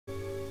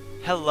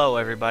Hello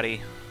everybody,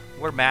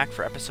 we're back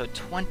for episode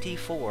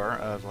 24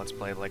 of Let's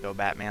Play Lego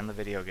Batman the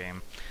video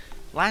game.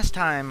 Last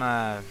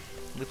time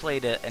we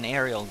played an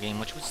aerial game,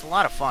 which was a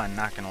lot of fun,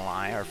 not gonna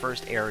lie. Our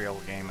first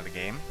aerial game of the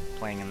game,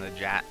 playing in the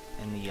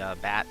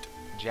Bat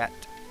Jet.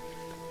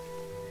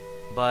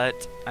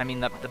 But, I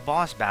mean, the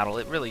boss battle,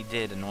 it really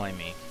did annoy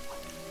me.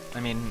 I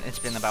mean, it's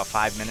been about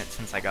 5 minutes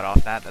since I got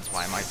off that, that's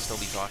why I might still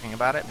be talking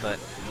about it, but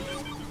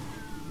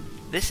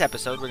this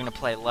episode we're gonna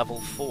play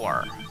level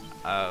 4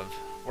 of...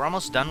 We're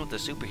almost done with the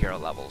superhero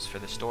levels for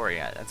the story.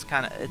 It's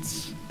kind of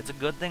it's a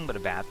good thing, but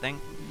a bad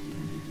thing.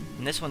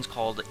 And this one's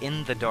called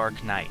In the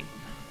Dark Night,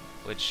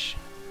 which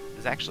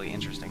is actually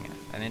interesting,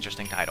 an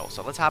interesting title.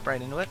 So let's hop right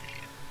into it,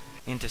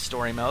 into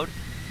story mode.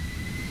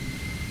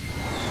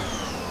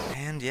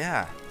 And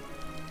yeah,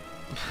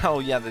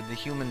 oh yeah, the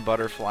human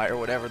butterfly or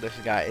whatever this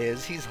guy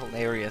is. He's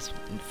hilarious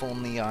in full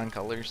neon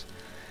colors.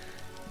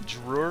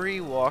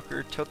 Drury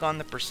Walker took on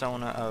the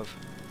persona of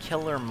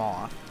Killer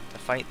Moth to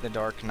fight the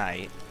Dark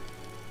Knight,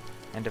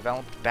 and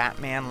developed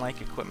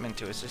Batman-like equipment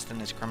to assist in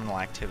his criminal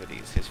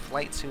activities. His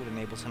flight suit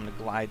enables him to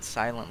glide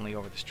silently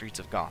over the streets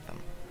of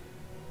Gotham.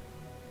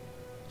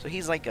 So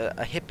he's like a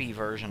hippie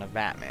version of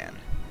Batman.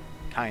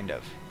 Kind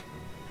of.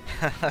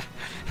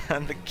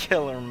 The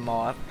Killer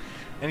Moth.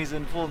 And he's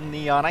in full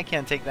neon. I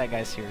can't take that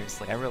guy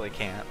seriously. I really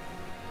can't.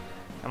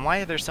 And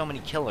why are there so many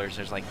killers?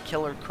 There's like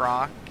Killer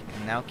Croc,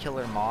 and now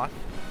Killer Moth.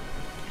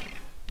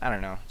 I don't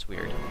know. It's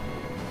weird.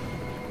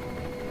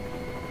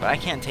 But I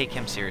can't take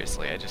him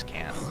seriously. I just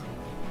can't.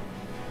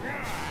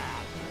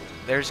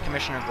 There's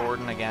Commissioner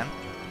Gordon again.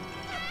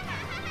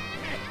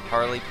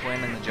 Harley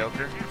Quinn and the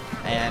Joker.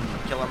 And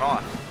Killer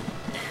Moth.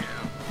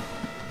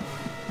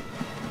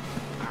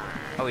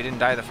 Oh, he didn't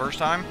die the first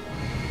time?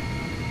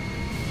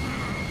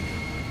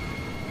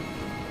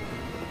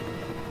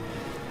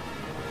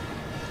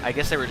 I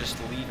guess they were just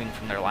leaving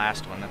from their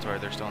last one. That's why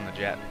they're still in the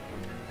jet.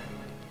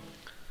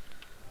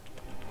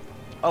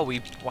 Oh,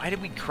 why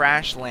did we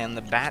crash land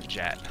the Bat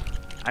Jet?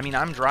 I mean,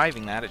 I'm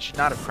driving that. It should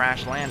not have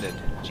crash landed.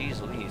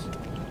 Jeez Louise.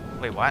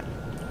 Wait, what?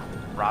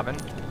 Robin?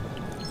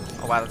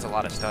 Oh wow, that's a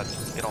lot of studs.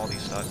 Let's get all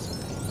these studs.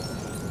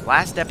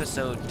 Last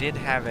episode did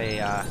have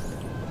a,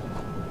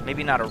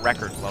 maybe not a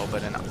record low,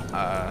 but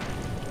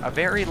a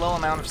very low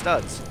amount of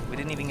studs. We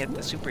didn't even get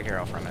the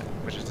superhero from it,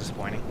 which is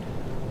disappointing.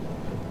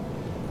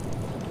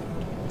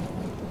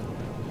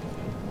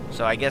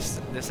 So I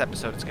guess this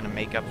episode is going to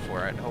make up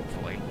for it,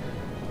 hopefully.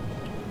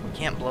 We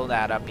can't blow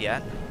that up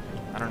yet.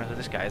 I don't know who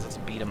this guy is. Let's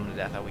beat him to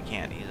death. Oh, we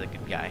can't. He's a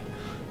good guy.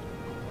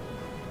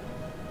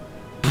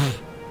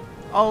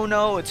 Oh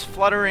no, it's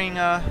fluttering,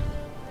 I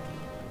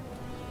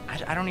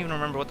don't even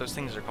remember what those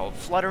things are called.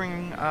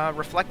 Fluttering,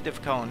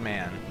 reflective cone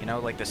man. You know,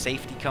 like the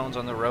safety cones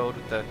on the road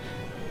with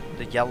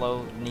the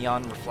yellow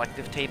neon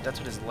reflective tape. That's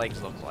what his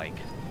legs look like.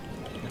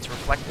 It's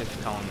reflective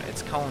cone.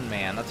 It's Cone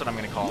Man. That's what I'm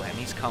going to call him.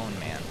 He's Cone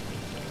Man.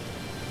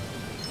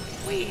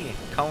 Whee!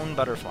 Cone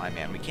Butterfly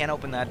Man. We can't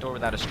open that door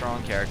without a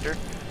strong character.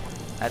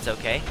 That's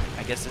okay.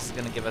 I guess this is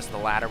going to give us the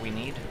ladder we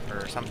need,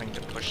 or something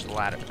to push the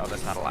ladder. Oh,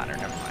 that's not a ladder.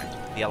 Never mind.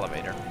 The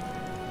elevator.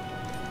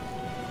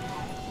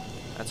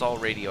 That's all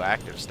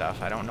radioactive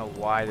stuff. I don't know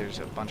why there's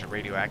a bunch of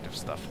radioactive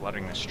stuff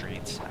flooding the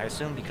streets. I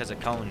assume because of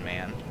Cone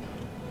Man.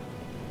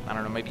 I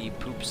don't know, maybe he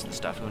poops and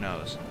stuff, who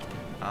knows.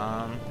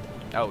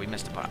 Oh, we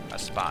missed a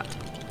spot.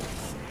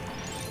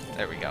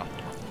 There we go.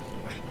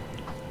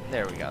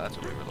 There we go, that's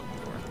what we were looking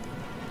for.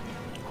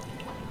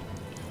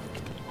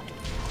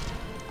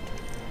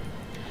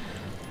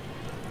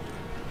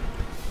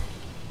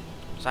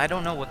 So I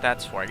don't know what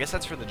that's for. I guess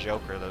that's for the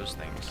Joker, those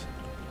things.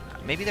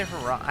 Maybe they're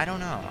for I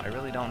don't know. I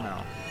really don't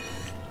know.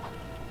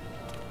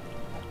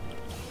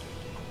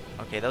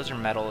 Okay, those are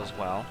metal as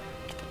well.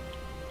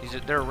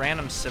 There are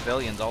random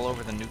civilians all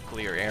over the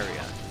nuclear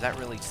area. Is that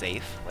really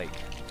safe? Like,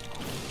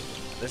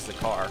 this is a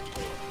car.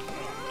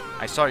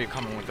 I saw you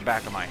coming with the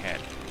back of my head.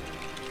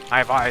 I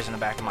have eyes in the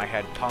back of my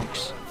head,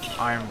 punks.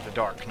 I am the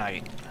Dark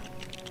Knight.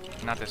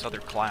 Not this other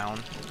clown.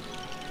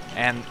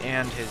 And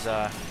his,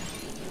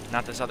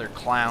 not this other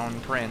clown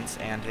prince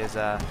and his,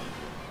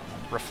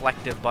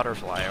 reflective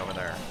butterfly over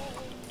there.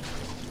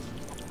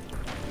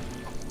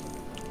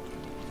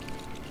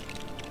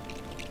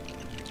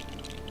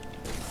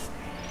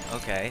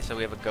 Okay, so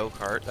we have a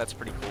go-kart. That's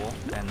pretty cool.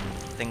 And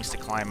things to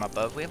climb up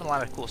of. We have a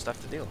lot of cool stuff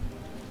to do.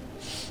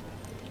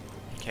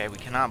 Okay, we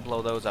cannot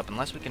blow those up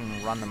unless we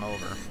can run them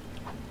over.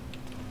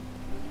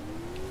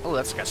 Oh,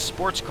 that's like a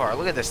sports car.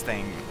 Look at this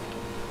thing.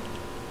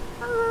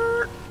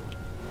 I'm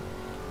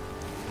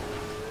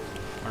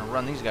gonna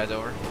run these guys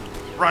over.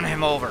 Run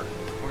him over.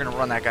 We're gonna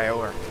run that guy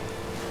over.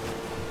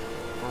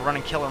 We're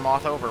running Killer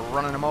Moth over. We're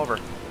running him over.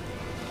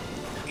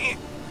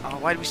 Oh,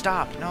 why did we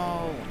stop?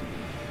 No.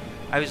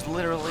 I was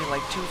literally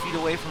like 2 feet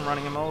away from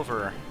running him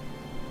over.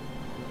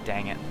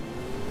 Dang it.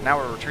 Now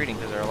we're retreating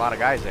because there are a lot of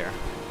guys there.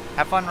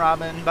 Have fun,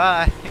 Robin.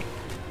 Bye.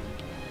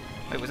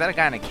 Wait, was that a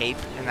guy in a cape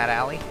in that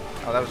alley?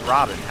 Oh, that was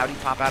Robin. How do you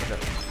pop out of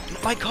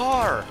it? My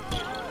car!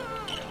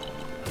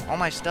 All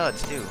my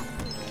studs, too.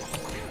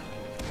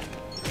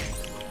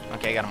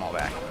 Okay, got them all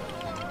back.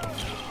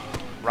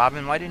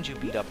 Robin, why didn't you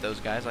beat up those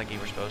guys like you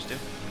were supposed to?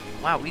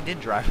 Wow, we did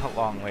drive a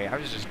long way. I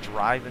was just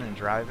driving and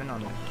driving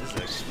on... This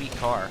is a sweet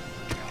car.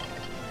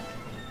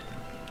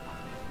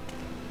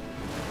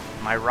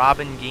 My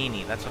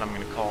Robinghini, that's what I'm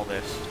going to call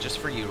this. Just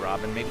for you,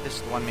 Robin. Maybe this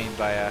is the one made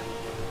by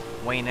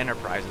Wayne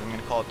Enterprises. I'm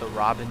going to call it the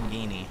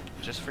Robinghini.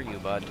 Just for you,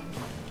 bud.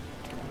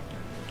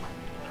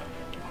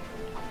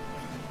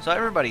 So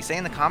everybody, say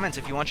in the comments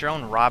if you want your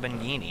own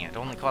Robinghini. It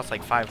only costs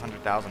like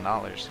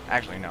 $500,000.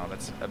 Actually, no,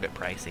 that's a bit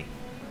pricey.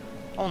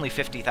 Only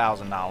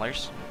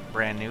 $50,000.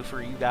 Brand new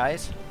for you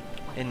guys.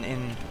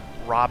 In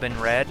Robin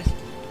Red.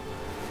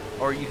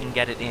 Or you can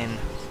get it in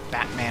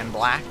Batman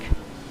Black.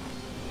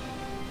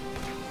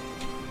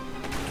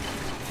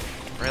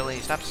 Really?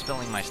 Stop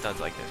spilling my studs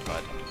like this,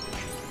 bud.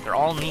 They're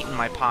all neat in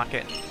my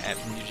pocket, and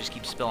you just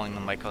keep spilling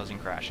them by causing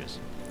crashes.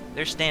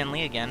 There's Stan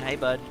Lee again. Hey,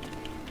 bud.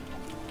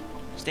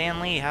 Stan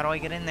Lee, how do I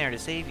get in there to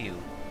save you?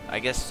 I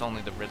guess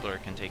only the Riddler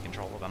can take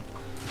control of him.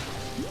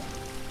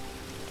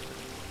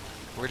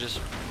 We're just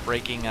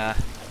breaking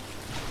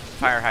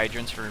fire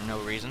hydrants for no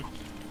reason.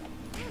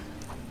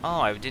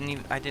 Oh, I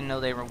didn't know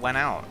they went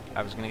out.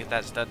 I was gonna get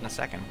that stud in a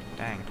second.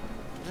 Dang.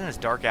 It's in this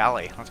dark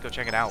alley. Let's go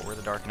check it out. We're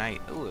the Dark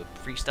Knight. Ooh,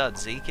 free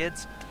studs. See,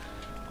 kids?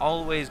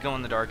 Always go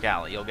in the dark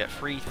alley. You'll get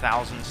free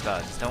 1,000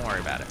 studs. Don't worry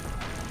about it.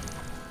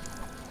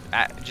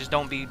 Just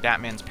don't be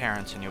Batman's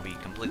parents and you'll be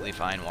completely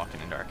fine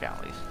walking in dark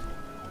alleys.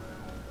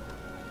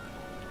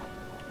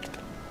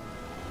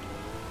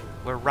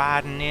 We're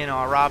riding in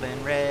our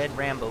Robin Red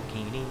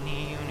Rambokini.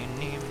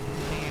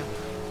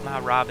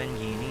 My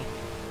Robinghini.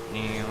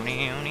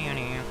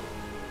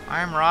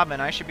 I'm Robin.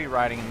 I should be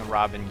riding in the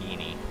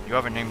Robinghini. You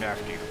have it named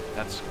after you.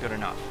 That's good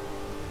enough.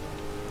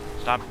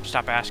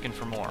 Stop asking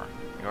for more.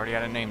 You already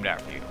had it named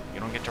after you. You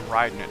don't get to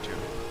ride in it too.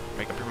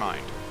 Make up your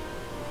mind.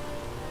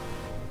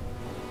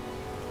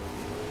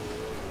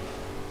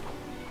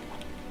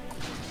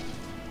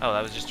 Oh,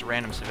 that was just a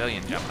random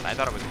civilian jumping. I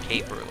thought it was a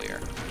cape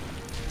earlier.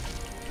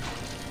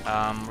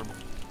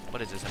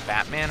 What is this, a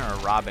Batman or a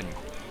Robin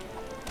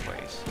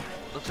place?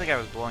 Looks like I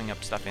was blowing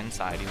up stuff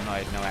inside, even though I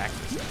had no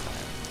access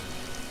inside.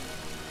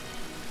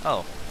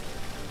 Oh.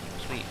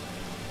 Sweet.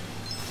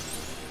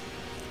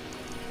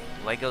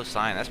 Lego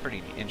sign, that's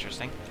pretty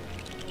interesting.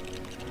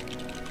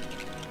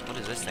 What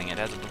is this thing? It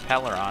has a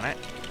propeller on it.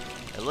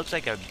 It looks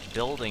like a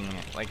building,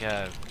 like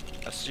a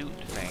suit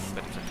thing,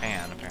 but it's a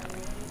fan, apparently.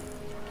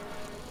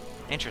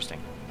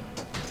 Interesting.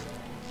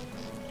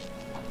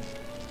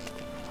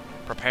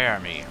 Prepare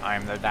me. I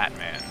am the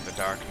Batman, the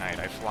Dark Knight.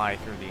 I fly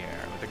through the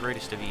air with the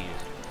greatest of ease.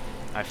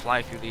 I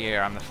fly through the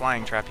air. I'm the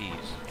flying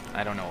trapeze.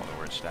 I don't know all the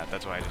words to that.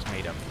 That's why I just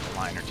made up a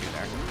line or two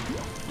there.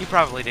 You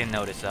probably didn't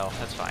notice, though.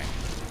 That's fine.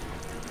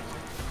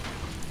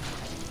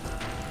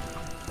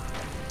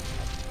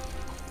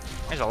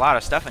 There's a lot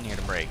of stuff in here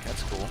to break.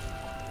 That's cool.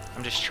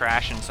 I'm just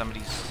trashing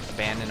somebody's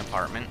abandoned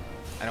apartment.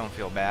 I don't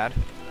feel bad.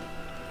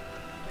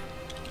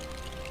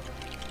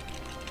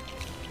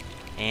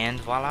 And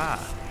voila.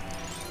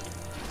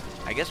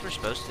 I guess we're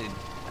supposed to...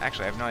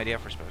 Actually, I have no idea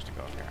if we're supposed to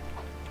go up here.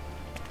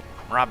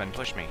 Robin,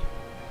 push me.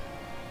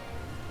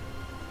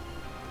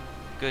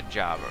 Good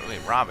job. Wait,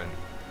 Robin.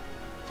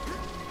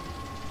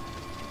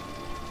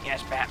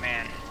 Yes,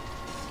 Batman.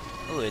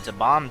 Ooh, it's a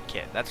bomb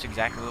kit. That's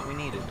exactly what we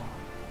needed.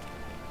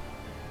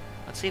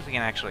 Let's see if we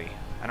can actually...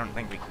 I don't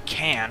think we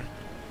can.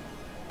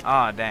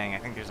 Ah, dang. I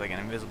think there's like an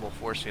invisible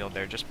force field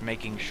there, just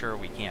making sure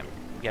we can't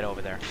get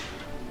over there.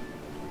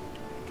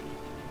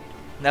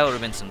 That would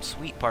have been some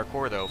sweet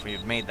parkour, though, if we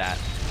had made that.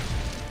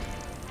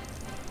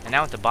 And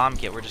now with the bomb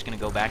kit, we're just going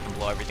to go back and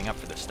blow everything up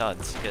for the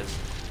studs, because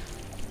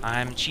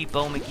I'm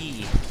Cheapo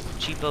McGee.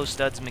 Cheapo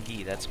Studs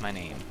McGee, that's my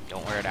name.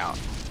 Don't wear it out.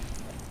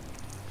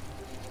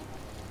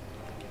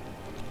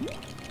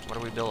 What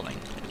are we building?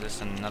 Is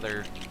this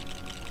another...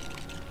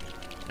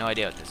 No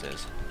idea what this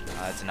is.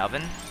 It's an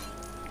oven?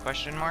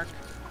 Question mark?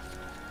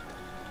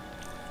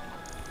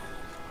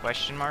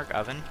 Question mark?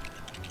 Oven?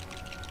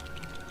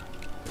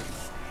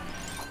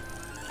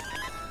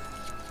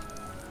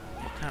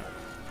 What kind of...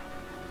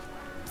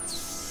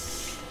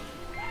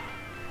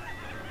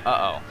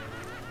 Uh-oh.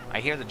 I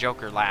hear the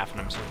Joker laugh,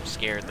 and I'm sort of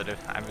scared that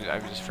I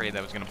was just afraid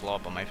that was going to blow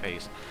up on my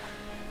face.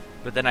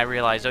 But then I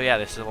realized, oh yeah,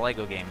 this is a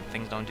Lego game.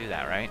 Things don't do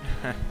that, right?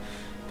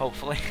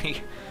 Hopefully.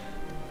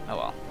 Oh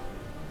well.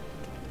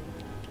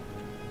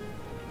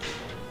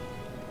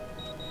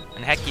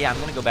 And heck yeah, I'm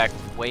going to go back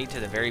way to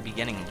the very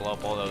beginning and blow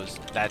up all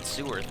that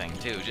sewer thing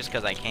too, just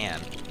because I can.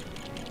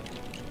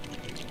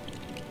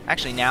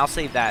 Actually, now I'll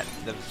save the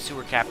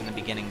sewer cap in the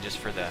beginning just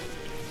for the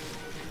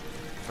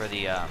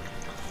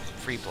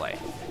free play.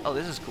 Oh,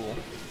 this is cool.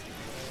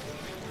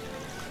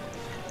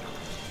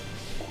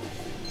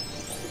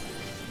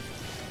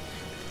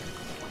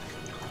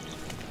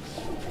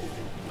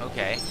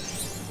 Okay.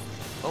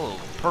 Oh,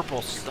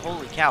 purple,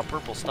 holy cow,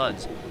 purple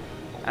studs.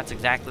 That's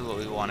exactly what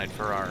we wanted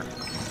for our...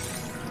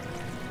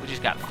 We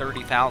just got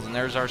 30,000.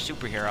 There's our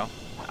superhero.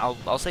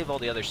 I'll save all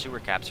the other sewer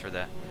caps for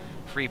the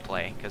free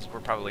play, because we're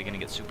probably going to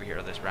get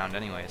superhero this round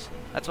anyways.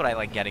 That's what I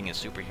like getting, is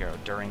superhero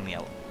during the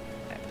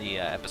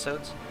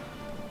episodes.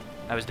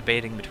 I was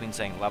debating between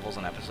saying levels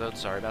and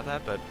episodes. Sorry about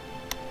that, but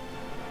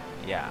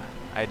yeah,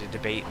 I had to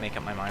debate, make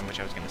up my mind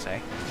which I was going to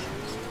say.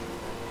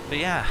 But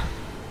yeah,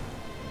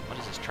 what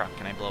is this truck?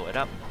 Can I blow it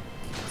up?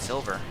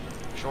 Silver.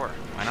 Sure,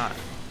 why not?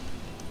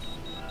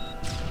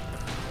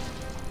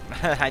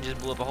 I just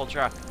blew up a whole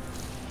truck.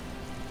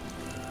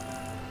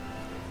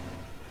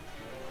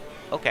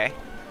 Okay.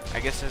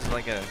 I guess this is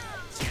like a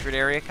secret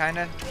area,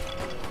 kinda?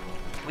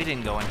 We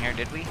didn't go in here,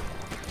 did we?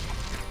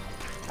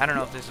 I don't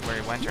know if this is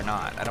where he went or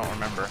not. I don't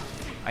remember.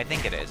 I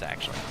think it is,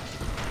 actually.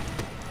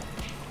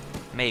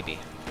 Maybe.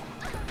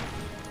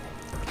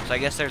 So I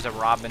guess there's a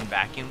Robin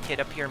vacuum kit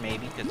up here,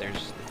 maybe, because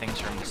there's the things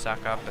for him to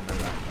suck up, and then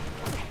the...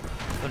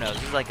 Who knows?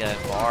 This is like a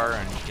bar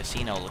and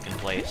casino-looking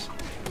place.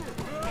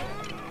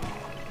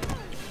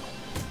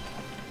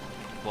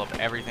 Blow up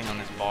everything on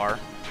this bar.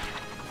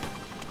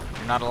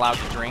 You're not allowed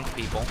to drink,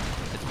 people.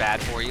 It's bad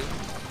for you.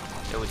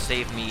 It would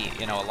save me,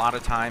 you know, a lot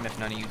of time if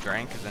none of you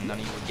drank, because then none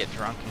of you would get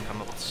drunk and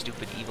come up with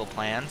stupid, evil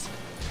plans.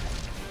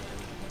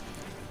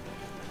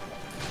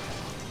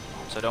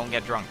 So don't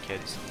get drunk,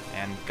 kids,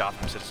 and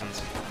Gotham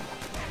citizens.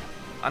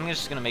 I'm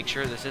just going to make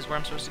sure this is where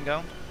I'm supposed to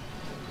go.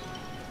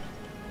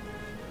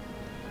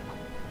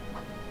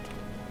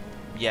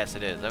 Yes,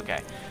 it is.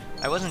 Okay.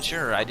 I wasn't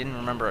sure. I didn't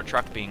remember a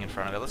truck being in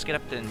front of it. Let's get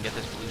up and get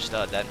this blue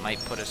stud. That might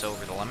put us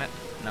over the limit.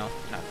 No,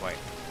 not quite.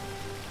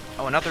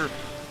 Oh, another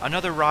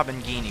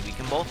Robinghini. We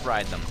can both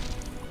ride them.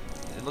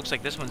 It looks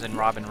like this one's in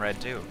Robin Red,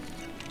 too.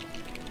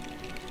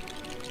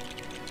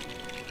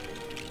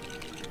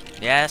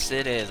 Yes,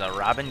 it is a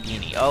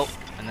Robinghini. Oh,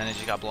 and then it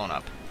just got blown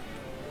up.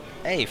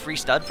 Hey, free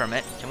stud from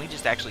it. Can we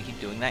just actually keep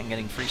doing that and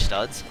getting free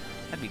studs?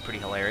 That'd be pretty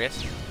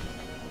hilarious.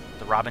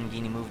 The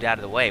Robinghini moved out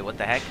of the way. What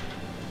the heck?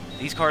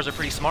 These cars are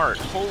pretty smart.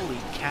 Holy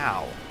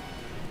cow.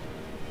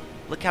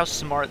 Look how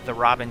smart the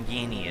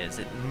Robinghini is.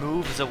 It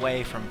moves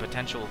away from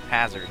potential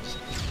hazards.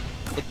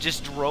 It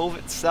just drove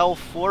itself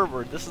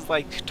forward. This is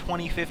like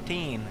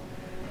 2015.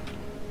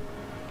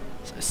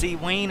 See,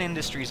 Wayne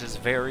Industries is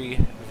very,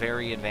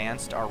 very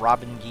advanced. Our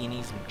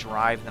Robinghinis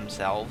drive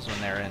themselves when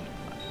they're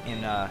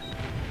in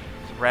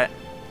threat,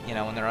 you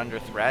know, when they're under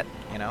threat,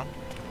 you know.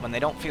 When they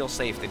don't feel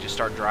safe, they just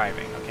start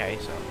driving, okay?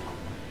 So,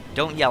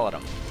 don't yell at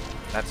them.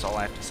 That's all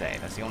I have to say.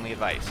 That's the only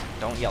advice.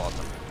 Don't yell at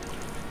them.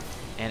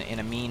 And in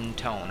a mean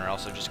tone, or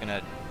else they're just going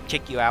to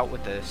kick you out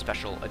with the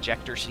special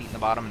ejector seat in the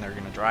bottom and they're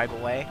going to drive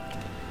away.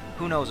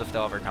 Who knows if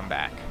they'll ever come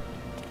back.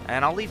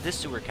 And I'll leave this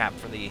sewer cap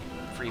for the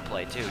free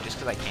play, too, just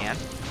because I can.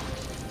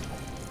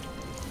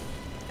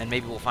 And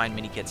maybe we'll find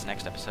mini kits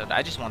next episode.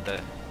 I just want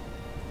the...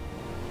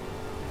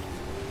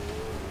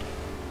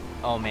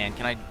 Oh, man,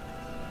 can I...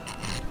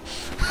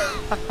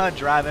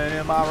 Driving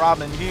in my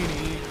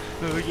Robinghini.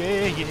 Oh,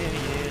 yeah, yeah,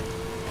 yeah.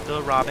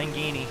 The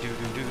Robinghini.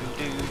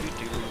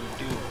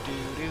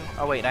 Do-do-do-do-do-do-do-do-do.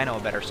 Oh, wait, I know a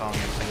better song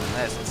than singing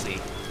this. Let's see.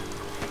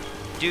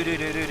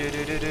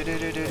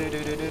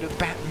 Do-do-do-do-do-do-do-do-do-do-do-do-do.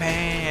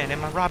 Batman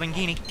and my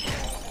Robinghini.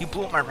 You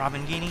blew up my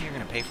Robinghini. You're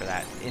going to pay for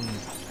that in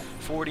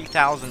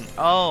 40,000.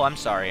 Oh, I'm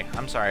sorry.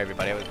 I'm sorry,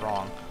 everybody. I was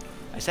wrong.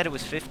 I said it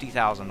was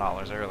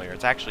 $50,000 earlier.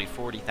 It's actually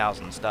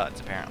 40,000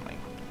 studs, apparently.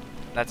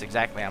 That's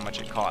exactly how much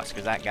it costs,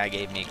 because that guy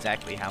gave me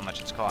exactly how much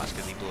it's cost,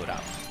 because he blew it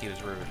up. He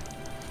was rude.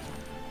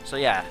 So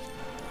yeah,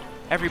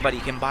 everybody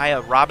can buy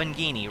a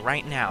Robinghini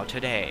right now,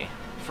 today,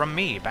 from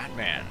me,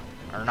 Batman.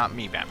 Or not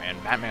me, Batman.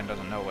 Batman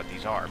doesn't know what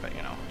these are, but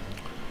you know.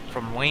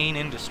 From Wayne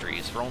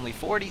Industries for only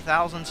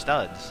 40,000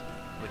 studs,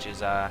 which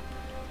is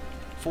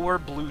 4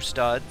 blue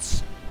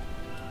studs.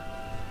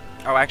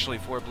 Oh, actually,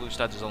 4 blue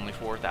studs is only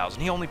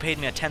 4,000. He only paid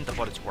me a tenth of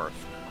what it's worth.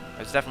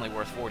 It's definitely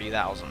worth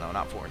 40,000 though,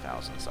 not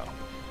 4,000. So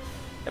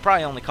it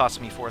probably only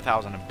cost me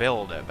 4,000 to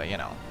build it, but you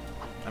know,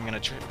 I'm gonna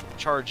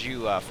charge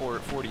you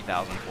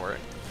 40,000 for it,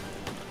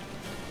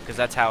 because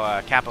that's how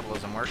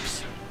capitalism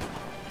works,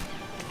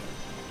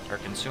 or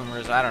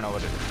consumers. I don't know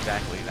what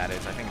exactly that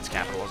is. I think it's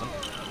capitalism.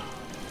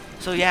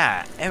 So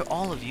yeah,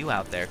 all of you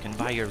out there can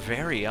buy your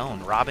very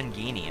own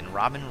Robinghini in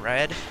Robin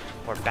Red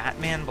or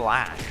Batman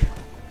Black.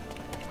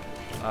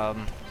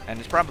 And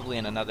it's probably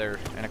in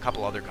a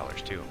couple other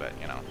colors too, but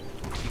you know,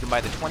 you can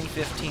buy the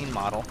 2015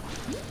 model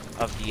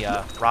of the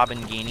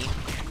Robinghini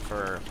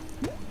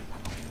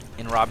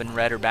in Robin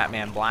Red or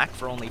Batman Black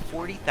for only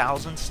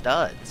 40,000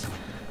 studs.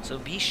 So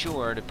be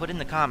sure to put in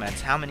the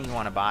comments how many you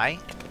want to buy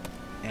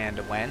and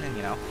when, and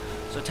you know.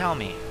 So tell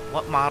me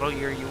what model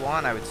year you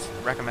want. I would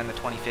recommend the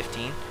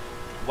 2015.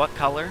 What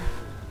color,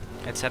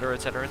 etc.,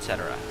 etc.,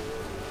 etc.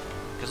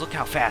 Because look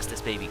how fast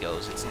this baby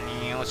goes. It's,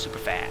 you know, it's super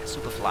fast,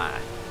 super fly.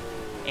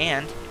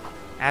 And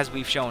as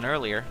we've shown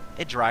earlier,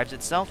 it drives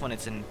itself when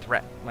it's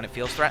when it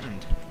feels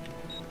threatened.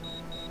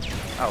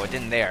 Oh, it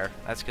didn't there.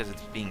 That's because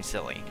it's being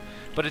silly.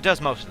 But it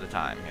does most of the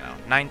time, you know.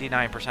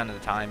 99% of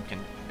the time,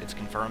 it's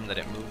confirmed that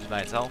it moves by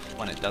itself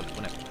when it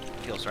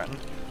feels threatened.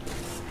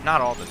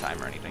 Not all the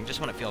time or anything, just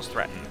when it feels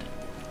threatened.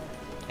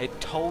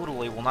 It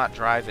totally will not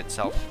drive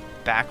itself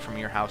back from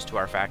your house to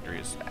our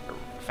factory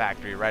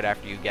right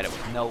after you get it,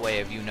 with no way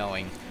of you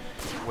knowing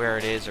where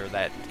it is or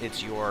that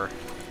it's your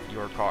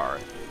car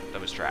that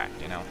was tracked,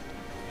 you know.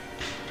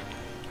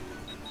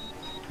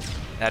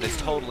 That is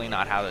totally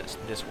not how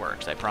this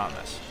works, I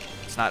promise.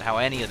 It's not how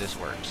any of this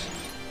works.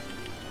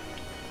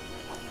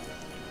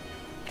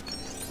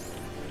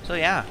 So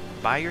yeah,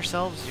 buy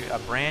yourselves a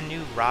brand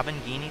new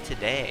Robinghini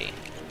today.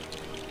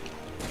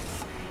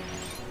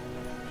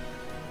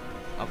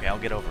 Okay, I'll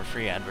get over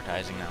free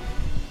advertising now.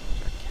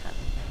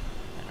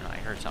 I don't know, I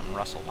heard something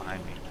rustle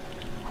behind me.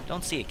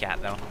 Don't see a cat,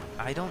 though.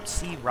 I don't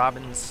see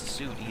Robin's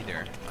suit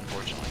either,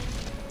 unfortunately.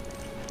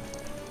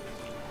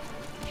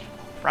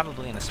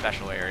 Probably in a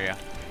special area.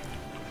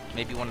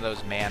 Maybe one of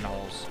those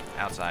manholes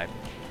outside.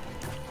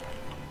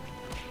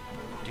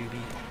 Doobie.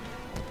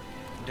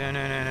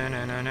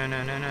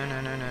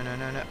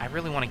 I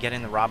really want to get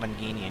in the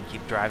Robinghini and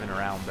keep driving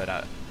around,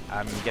 but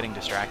I'm getting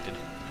distracted.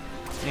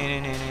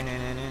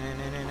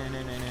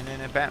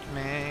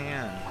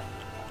 Batman.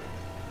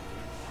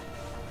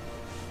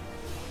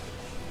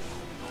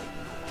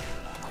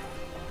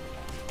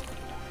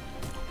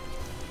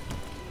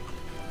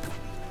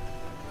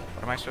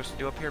 What am I supposed to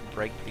do up here?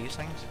 Break these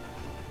things?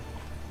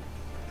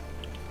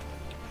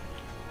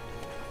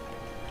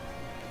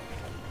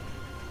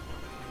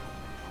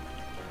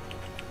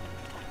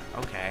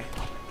 Okay.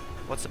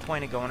 What's the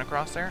point of going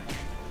across there?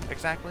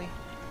 Exactly?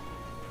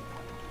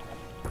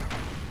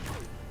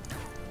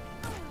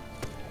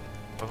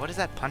 But what is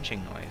that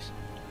punching noise?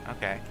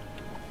 Okay.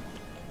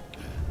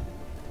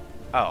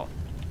 Oh.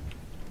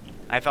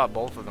 I thought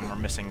both of them were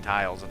missing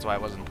tiles. That's why I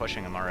wasn't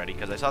pushing them already,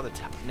 because I saw the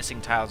missing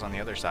tiles on the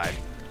other side.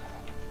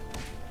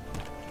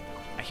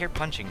 I hear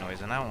punching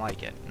noise, and I don't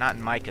like it. Not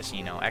in my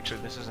casino.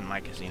 Actually, this isn't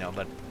my casino,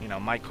 but, you know,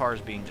 my car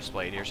is being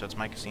displayed here, so it's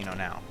my casino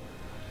now.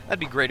 That'd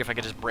be great if I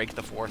could just break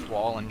the fourth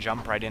wall and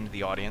jump right into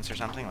the audience or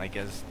something.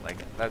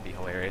 That'd be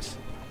hilarious.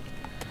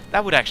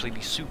 That would actually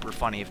be super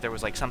funny if there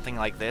was, like, something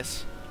like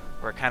this,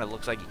 where it kind of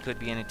looks like it could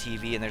be in a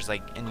TV, and there's,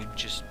 like, and you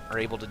just are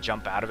able to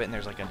jump out of it, and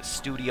there's, like, a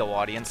studio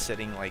audience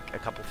sitting, like, a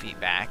couple feet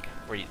back,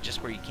 where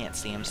you can't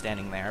see them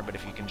standing there, but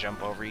if you can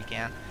jump over, you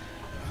can.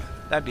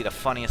 That'd be the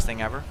funniest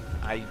thing ever.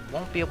 I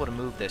won't be able to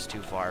move this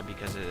too far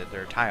because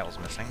there are tiles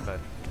missing,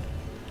 but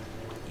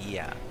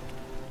yeah.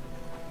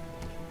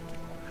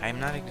 I'm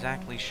not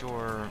exactly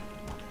sure.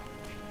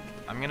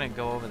 I'm gonna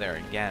go over there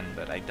again,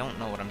 but I don't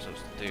know what I'm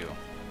supposed to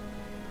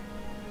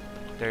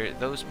do.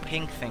 Those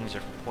pink things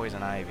are for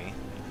poison ivy.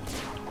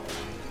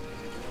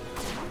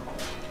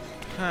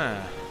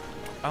 Huh.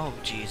 Oh,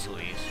 jeez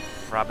Louise.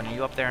 Robin, are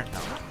you up there? No.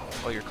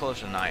 Oh, you're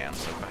closer than I am,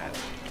 so go ahead.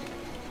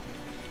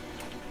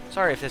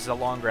 Sorry if this is a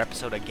longer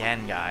episode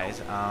again,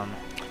 guys. I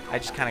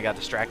just kind of got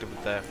distracted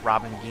with the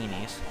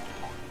Robinghinis.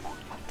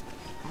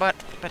 But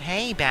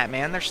hey,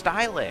 Batman, they're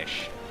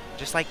stylish.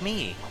 Just like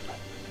me.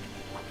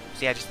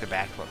 See, I just did a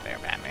backflip there,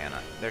 Batman.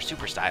 They're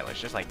super stylish,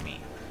 just like me.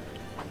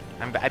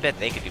 I bet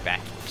they could do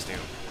backflips, too.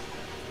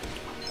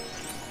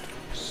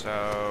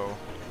 So...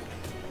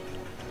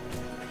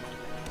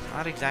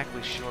 not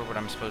exactly sure what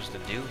I'm supposed to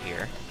do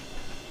here.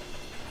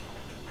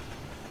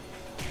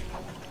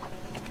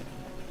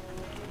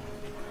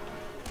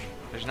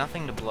 There's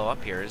nothing to blow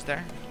up here, is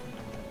there?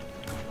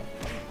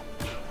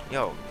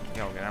 Yo,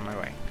 get out of my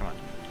way. Come on.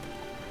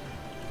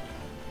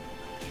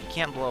 You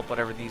can't blow up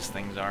whatever these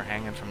things are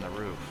hanging from the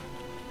roof.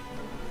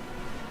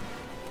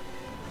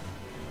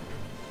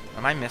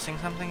 Am I missing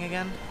something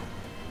again?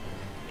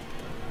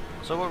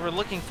 So what we're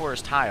looking for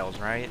is tiles,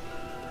 right?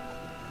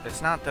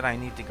 It's not that I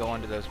need to go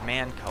under those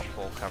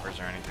manhole covers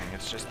or anything.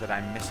 It's just that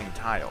I'm missing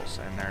tiles,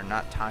 and they're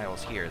not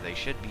tiles here. They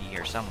should be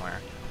here somewhere.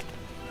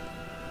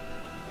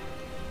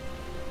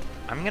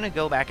 I'm gonna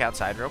go back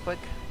outside real quick.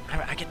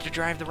 I get to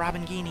drive the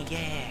Robinghini,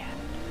 yeah!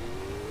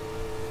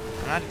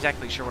 I'm not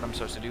exactly sure what I'm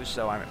supposed to do,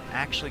 so I'm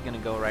actually gonna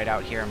go right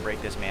out here and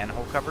break this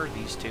manhole cover,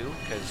 these two,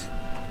 because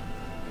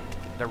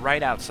they're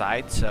right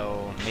outside,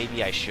 so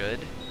maybe I should.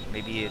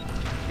 Maybe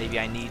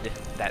I need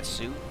that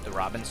suit, the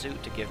Robin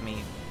suit, to give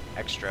me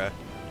extra...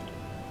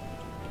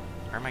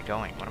 Where am I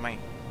going? What am I...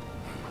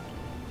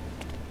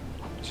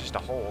 It's just a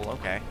hole,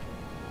 okay.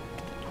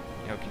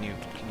 You know, can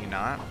you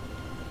not?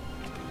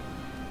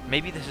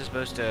 Maybe this is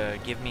supposed to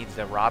give me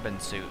the Robin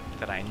suit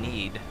that I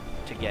need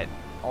to get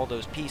all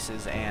those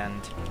pieces,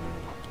 and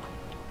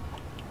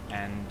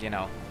you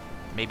know,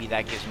 maybe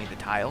that gives me the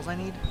tiles I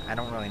need? I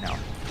don't really know.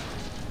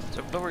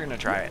 So, but we're gonna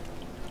try it.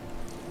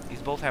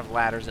 These both have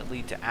ladders that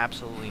lead to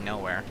absolutely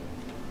nowhere.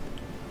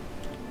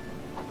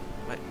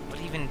 What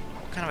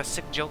kind of a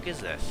sick joke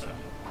is this?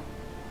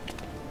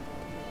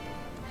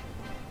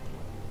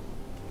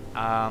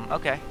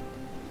 Okay.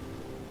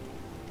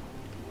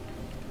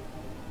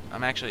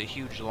 I'm actually a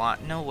huge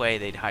lot. No way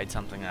they'd hide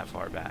something that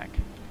far back.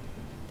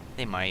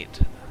 They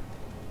might.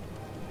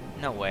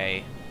 No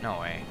way.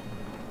 No way.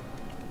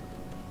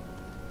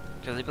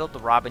 Because they built the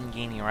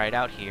Robinghini right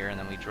out here, and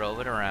then we drove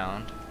it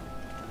around.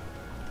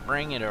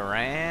 Bring it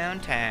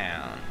around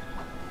town.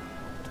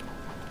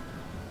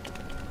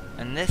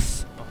 And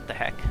this... what the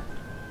heck?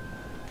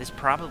 This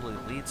probably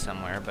leads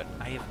somewhere, but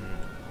I have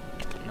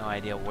no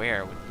idea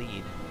where it would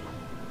lead.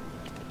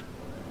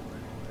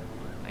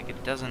 Like,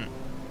 it doesn't...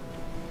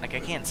 like, I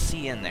can't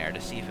see in there to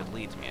see if it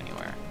leads me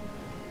anywhere.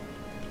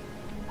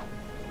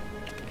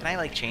 Can I,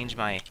 like, change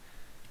my...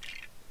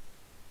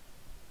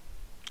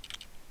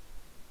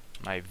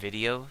 my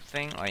video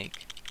thing,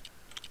 like...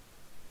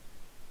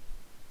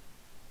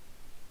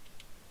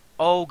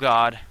 Oh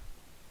god.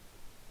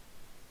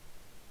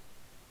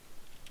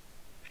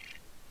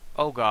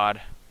 Oh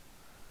god.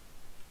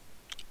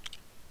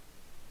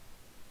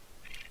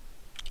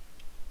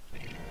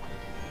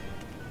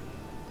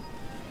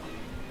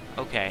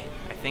 Okay,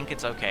 I think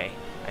it's okay.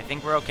 I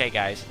think we're okay,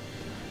 guys.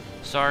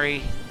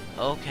 Sorry.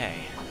 Okay.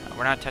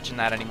 We're not touching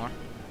that anymore.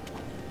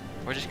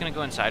 We're just gonna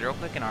go inside real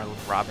quick in our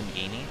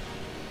Robinghini.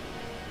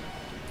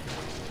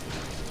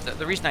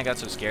 The reason I got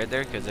so scared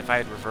there, because if I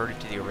had reverted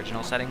to the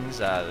original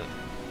settings,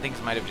 things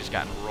might have just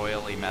gotten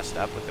royally messed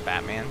up with the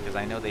Batman, because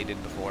I know they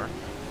did before.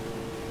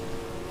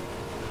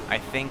 I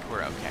think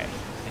we're okay.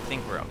 I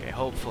think we're okay,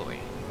 hopefully.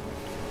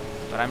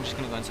 But I'm just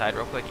gonna go inside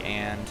real quick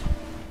and...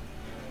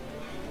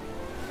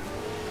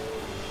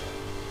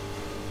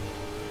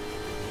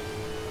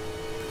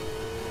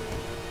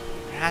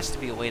 There has to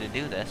be a way to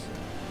do this.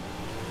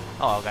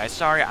 Oh, guys,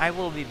 sorry, I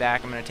will be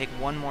back. I'm gonna take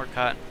one more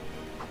cut.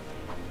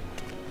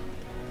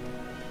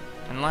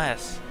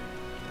 Unless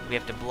we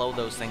have to blow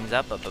those things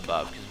up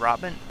above,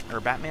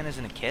 because Batman is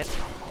in a kit.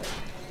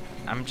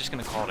 I'm just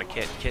gonna call it a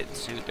kit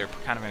suit. They're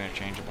kind of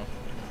interchangeable.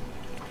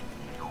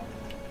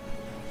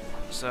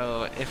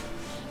 So if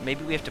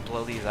maybe we have to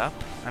blow these up.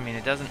 I mean,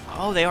 it doesn't.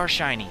 Oh, they are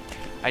shiny.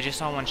 I just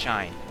saw one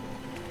shine.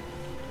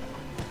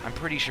 I'm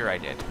pretty sure I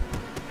did.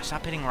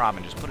 Stop hitting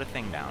Robin. Just put a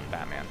thing down,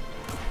 Batman.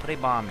 Put a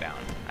bomb down.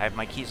 I have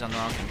my keys on the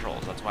wrong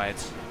controls. That's why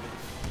it's...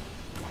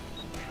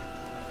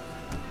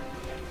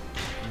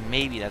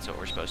 Maybe that's what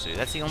we're supposed to do.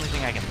 That's the only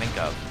thing I can think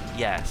of.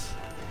 Yes.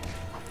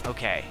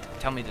 Okay.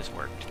 Tell me this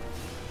worked.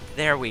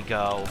 There we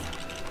go.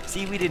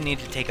 See, we didn't need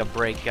to take a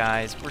break,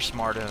 guys. We're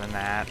smarter than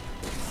that.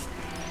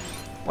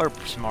 We're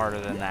smarter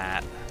than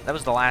that. That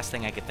was the last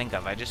thing I could think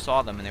of. I just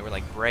saw them and they were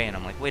like gray and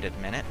I'm like, wait a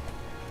minute.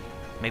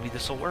 Maybe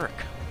this will work.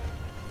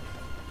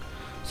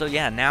 So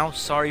yeah, now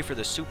sorry for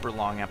the super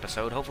long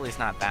episode. Hopefully it's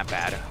not that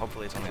bad.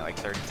 Hopefully it's only like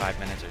 35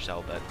 minutes or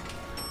so, but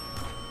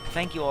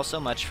thank you all so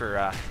much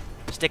for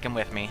sticking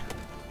with me.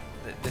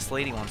 This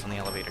lady wants on the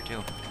elevator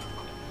too.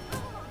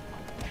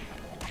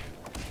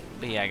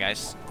 But yeah,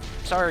 guys,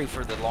 sorry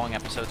for the long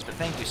episodes, but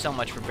thank you so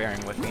much for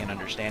bearing with me and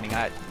understanding.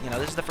 You know,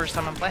 this is the first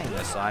time I'm playing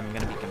this, so I'm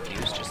gonna be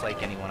confused just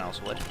like anyone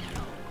else would.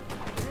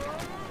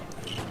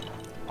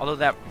 Although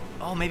that...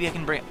 Oh, maybe I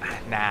can bring...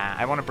 Nah,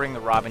 I want to bring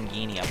the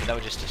Robinghini up, but that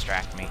would just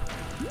distract me.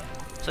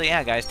 So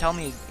yeah, guys, tell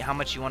me how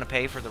much you want to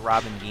pay for the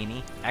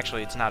Robinghini.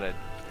 Actually, it's not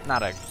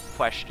a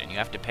question. You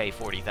have to pay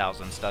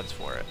 40,000 studs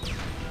for it.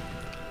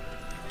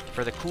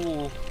 For the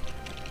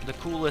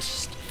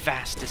coolest,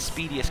 fastest,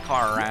 speediest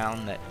car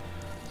around that...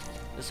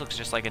 This looks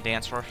just like a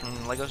dance floor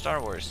from Lego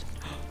Star Wars.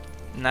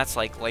 And that's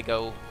like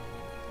Lego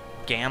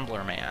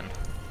Gambler Man.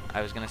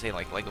 I was going to say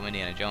like Lego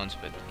Indiana Jones,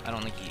 but I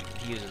don't think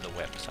he uses a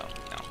whip, so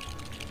no.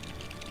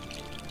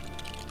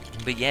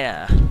 But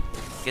yeah,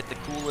 get the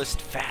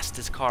coolest,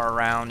 fastest car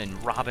around in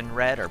Robin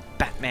Red or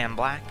Batman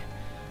Black.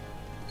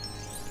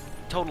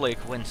 Totally a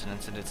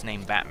coincidence that it's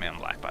named Batman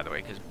Black, by the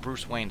way, because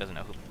Bruce Wayne doesn't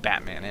know who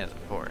Batman is,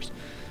 of course.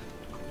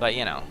 But,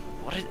 you know,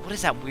 what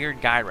is that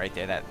weird guy right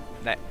there?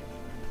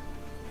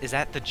 Is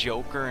that the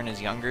Joker in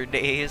his younger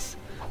days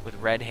with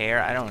red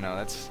hair? I don't know.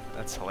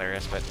 That's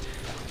hilarious, but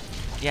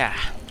yeah.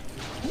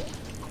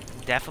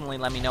 Definitely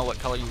let me know what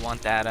color you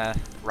want that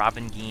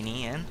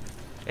Robinghini in.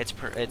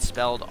 It's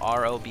spelled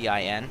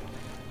R-O-B-I-N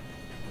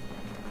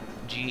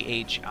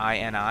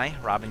G-H-I-N-I,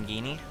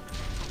 Robinghini,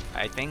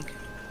 I think.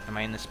 Am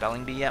I in the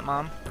spelling bee yet,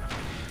 Mom?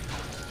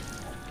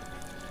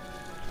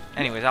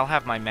 Anyways, I'll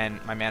have my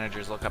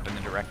managers look up in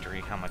the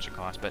directory how much it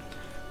costs, but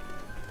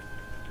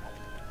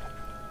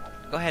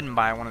go ahead and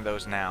buy one of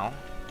those now.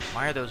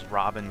 Why are those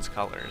Robin's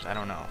colors? I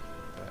don't know.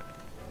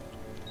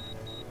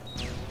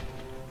 But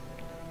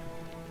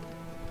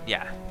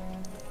yeah.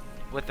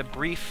 With a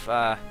brief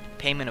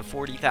payment of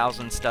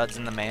 40,000 studs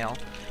in the mail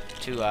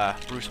to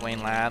Bruce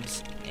Wayne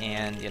Labs,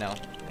 and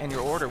and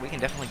your order, we can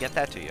definitely get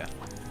that to you.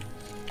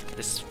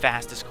 This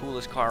fastest,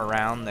 coolest car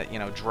around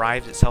that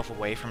drives itself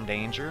away from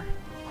danger.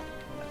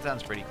 That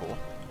sounds pretty cool.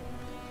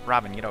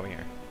 Robin, get over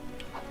here.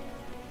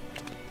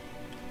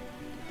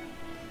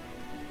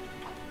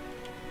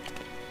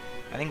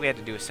 I think we had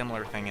to do a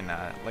similar thing in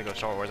Lego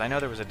Star Wars. I know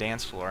there was a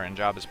dance floor in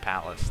Jabba's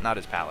palace. Not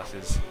his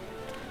palace,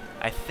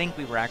 I think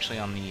we were actually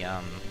on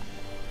the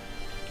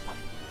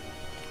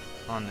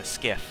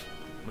skiff,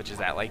 which is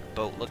that like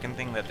boat-looking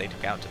thing that they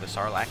took out to the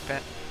Sarlacc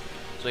pit.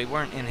 So we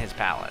weren't in his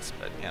palace,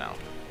 but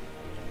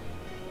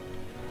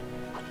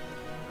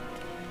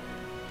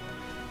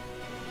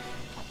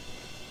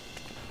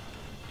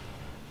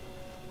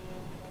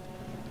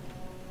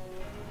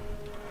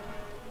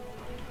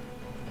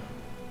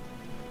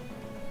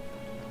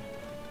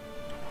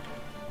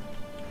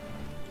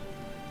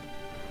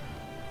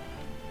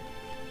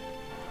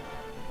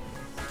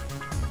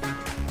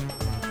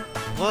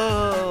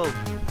Whoa!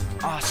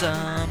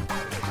 Awesome!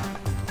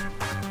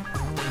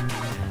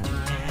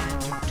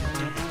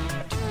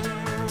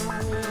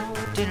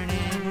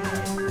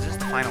 Is this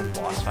the final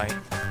boss fight?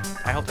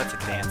 I hope that's a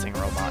dancing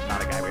robot,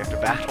 not a guy we have to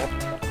battle.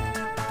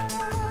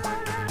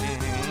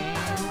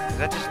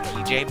 that just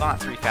DJ Bot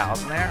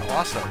 3000 there?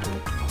 Awesome.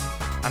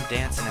 I'm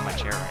dancing in my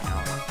chair right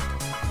now.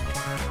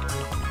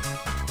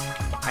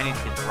 I need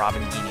to get the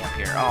Robinghini up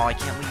here. Oh, I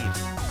can't leave.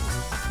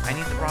 I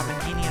need the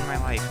Robinghini in my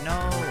life.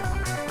 No!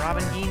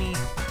 Robinghini!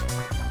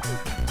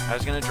 I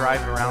was gonna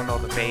drive around all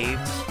the babes.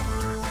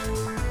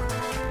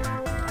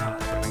 Oh, that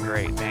would have been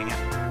great. Dang it.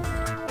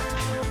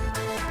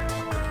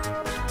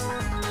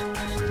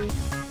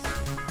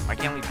 Why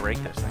can't we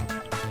break this thing?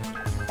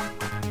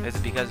 Is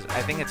it because...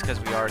 I think it's because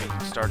we already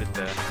started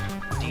the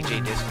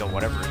DJ Disco,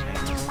 whatever his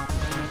name is.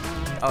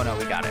 Oh no,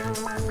 we got it.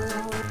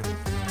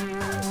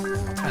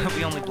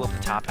 We only blew up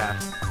the top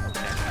half.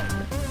 Okay.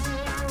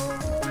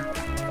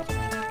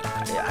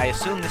 I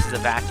assume this is a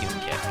vacuum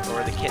kit,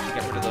 or the kit to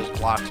get rid of those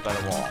blocks by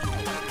the wall.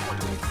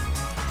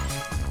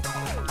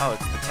 Oh,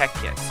 it's the tech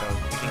kit, so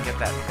we can get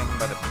that thing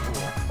by the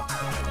pool.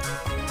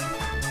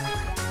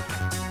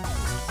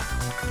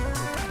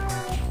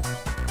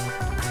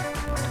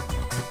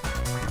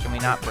 Can we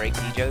not break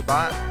DJ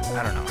Bot?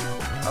 I don't know.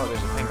 Oh,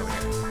 there's a thing over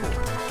here. Cool.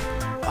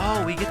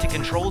 Oh, we get to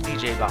control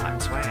DJ Bot.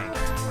 Swag.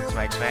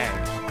 Swag, swag.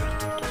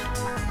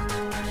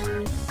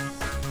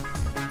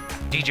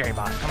 DJ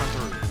Bot coming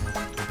through.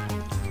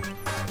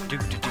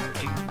 Look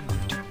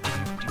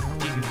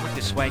at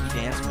the swaggy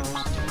dance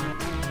moves.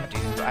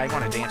 Dude, I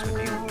want to dance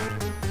with you.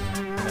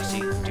 Let me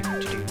see.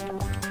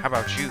 How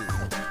about you?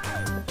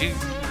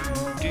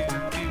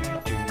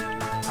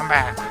 Come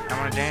back. I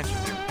want to dance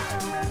with you.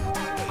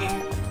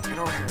 Get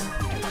over here.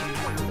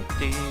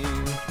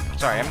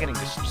 Sorry, I'm getting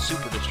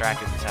super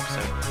distracted this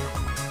episode.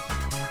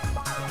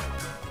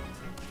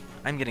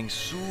 I'm getting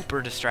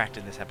super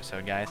distracted this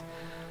episode, guys.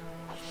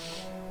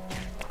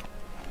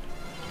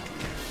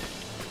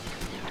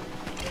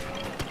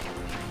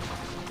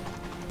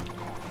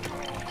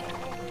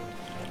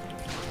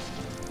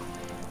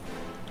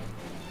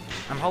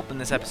 I'm hoping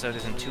this episode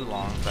isn't too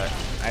long, but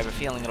I have a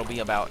feeling it'll be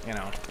about,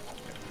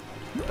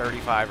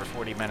 35 or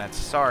 40 minutes.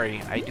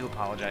 Sorry, I do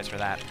apologize for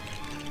that.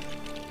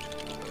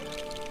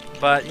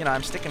 But,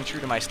 I'm sticking true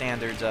to my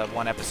standards of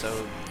one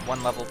episode,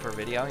 one level per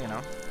video,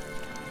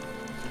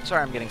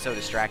 Sorry I'm getting so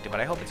distracted,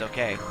 but I hope it's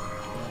okay.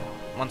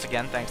 Once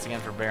again, thanks again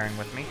for bearing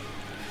with me.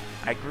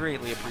 I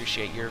greatly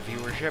appreciate your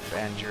viewership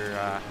and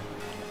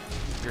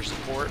your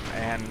support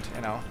and,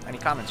 any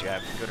comments you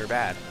have, good or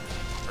bad.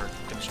 Or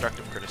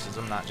constructive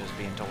criticism, not just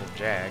being told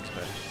jags,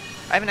 but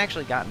I haven't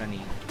actually gotten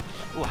any...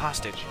 Ooh,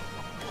 hostage.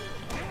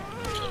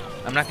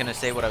 I'm not going to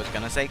say what I was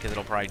going to say, because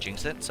it'll probably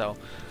jinx it, so...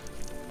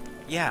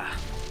 Yeah.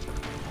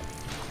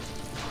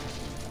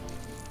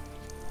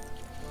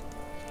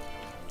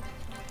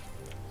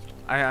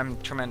 I'm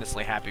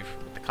tremendously happy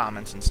with the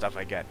comments and stuff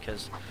I get,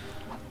 because,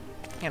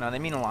 they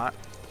mean a lot.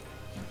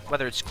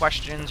 Whether it's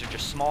questions or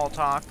just small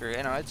talk, or,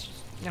 it's,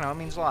 it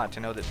means a lot to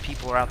know that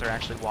people are out there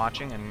actually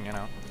watching, and,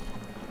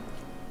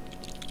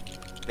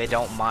 they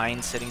don't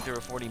mind sitting through a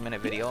 40-minute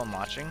video and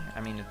watching.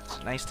 I mean,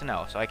 it's nice to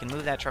know. So I can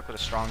move that truck with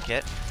a strong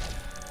kit.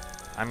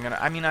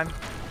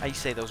 I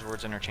say those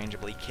words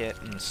interchangeably, kit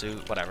and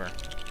suit, whatever.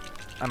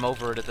 I'm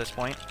over it at this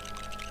point.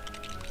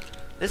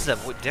 This is a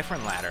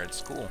different ladder.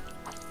 It's cool.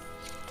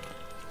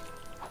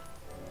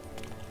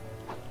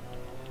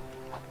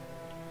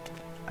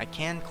 I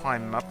can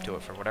climb up to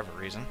it for whatever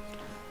reason.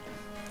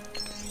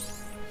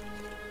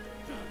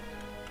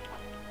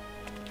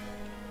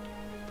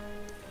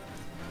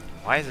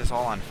 Why is this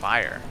all on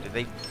fire? Did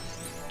they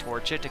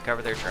torch it to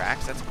cover their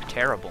tracks? That's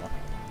terrible.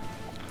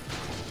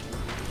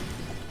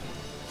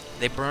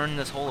 They burned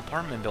this whole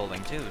apartment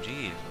building too.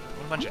 Jeez,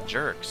 what a bunch of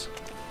jerks.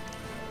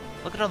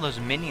 Look at all those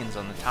minions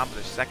on the top of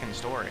the second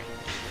story.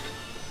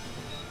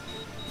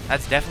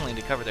 That's definitely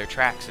to cover their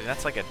tracks.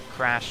 That's like a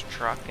crashed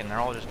truck and they're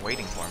all just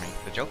waiting for me.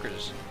 The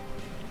Joker's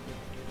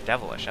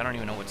devilish. I don't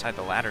even know what side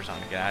the ladder's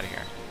on to get out of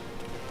here.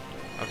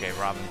 Okay,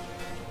 Robin.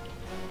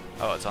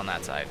 Oh, it's on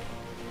that side.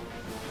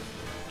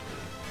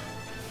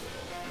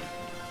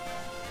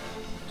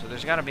 So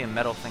there's got to be a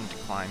metal thing to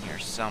climb here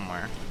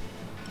somewhere.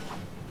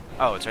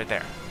 Oh, it's right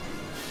there.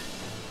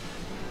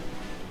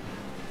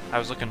 I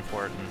was looking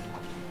for it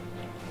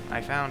and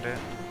I found it.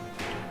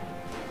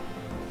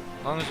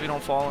 As long as we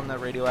don't fall in the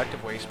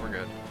radioactive waste, we're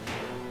good.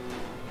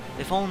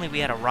 If only we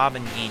had a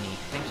Robinghini,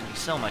 things would be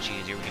so much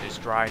easier. We could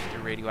just drive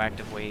through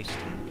radioactive waste.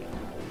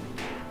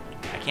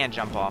 I can't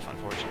jump off,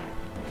 unfortunately.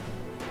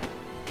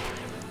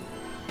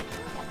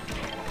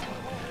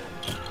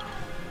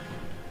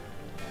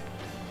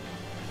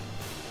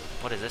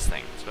 What is this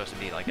thing? It's supposed to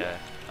be like a...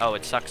 Oh,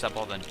 it sucks up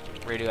all the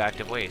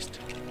radioactive waste.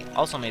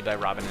 Also made by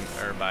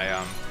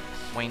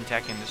Wayne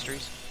Tech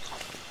Industries.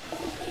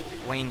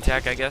 Wayne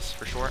Tech, I guess,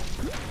 for short.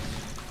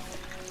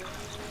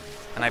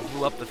 And I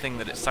blew up the thing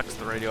that it sucks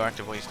the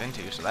radioactive waste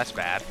into, so that's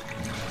bad.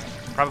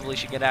 Probably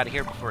should get out of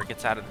here before it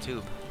gets out of the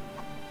tube.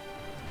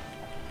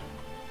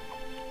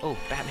 Oh,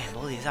 Batman,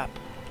 blow these up.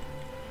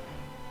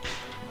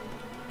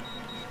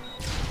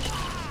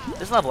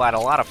 This level had a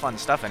lot of fun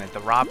stuff in it.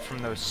 From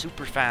those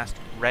super fast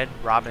red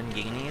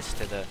Robinghinis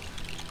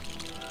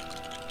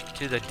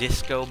to the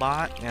disco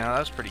bot. That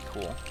was pretty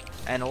cool.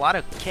 And a lot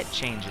of kit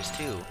changes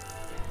too.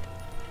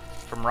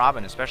 From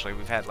Robin especially,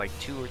 we've had like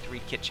 2 or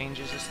 3 kit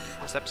changes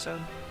this episode.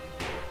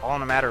 All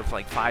in a matter of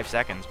like 5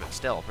 seconds, but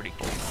still pretty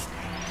cool.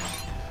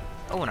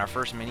 Oh, and our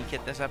first mini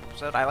kit this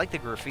episode. I like the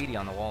graffiti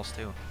on the walls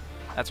too.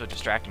 That's what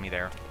distracted me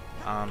there.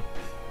 I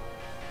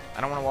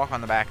don't want to walk on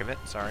the back of it,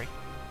 sorry.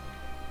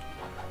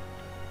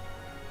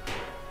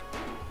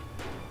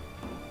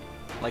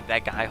 Like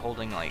that guy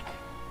holding like...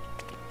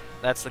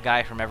 That's the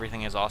guy from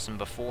Everything is Awesome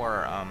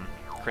before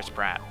Chris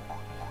Pratt.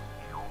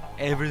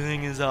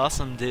 Everything is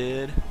awesome,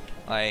 dude.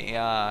 Like,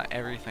 yeah,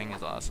 everything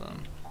is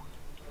awesome.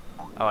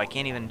 Oh, I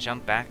can't even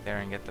jump back there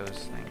and get those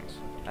things.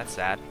 That's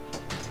sad.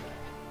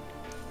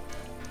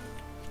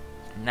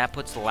 And that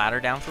puts the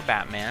ladder down for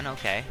Batman,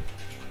 okay.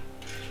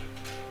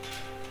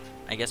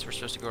 I guess we're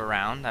supposed to go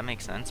around, that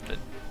makes sense, but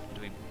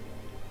do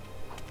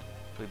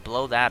we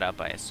blow that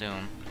up, I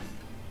assume.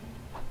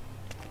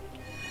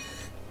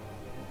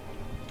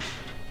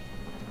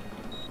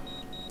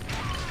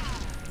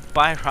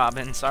 Bye,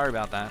 Robin, sorry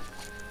about that.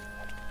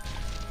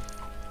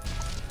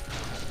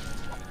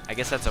 I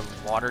guess that's a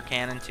water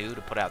cannon, too,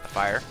 to put out the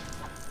fire.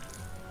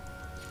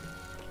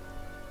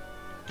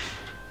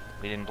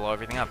 We didn't blow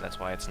everything up, that's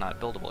why it's not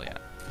buildable yet.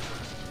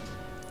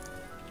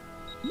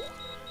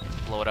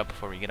 Blow it up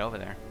before we get over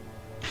there.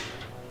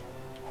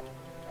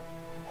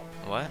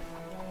 What?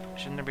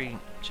 Shouldn't we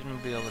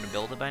be able to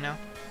build it by now?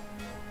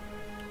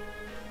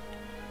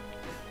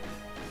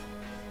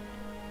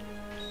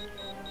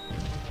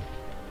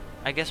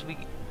 I guess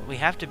we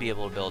have to be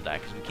able to build that,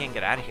 because we can't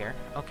get out of here.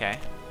 Okay.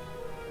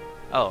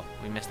 Oh,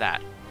 we missed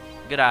that.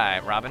 Good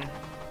eye, Robin.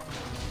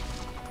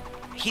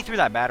 He threw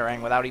that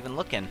batarang without even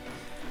looking.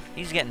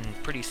 He's getting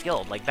pretty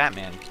skilled, like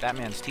Batman.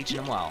 Batman's teaching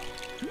him well.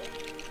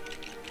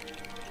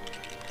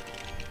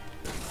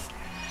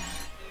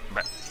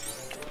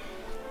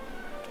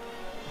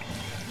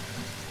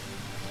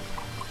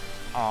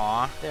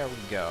 Aw, there we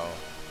go.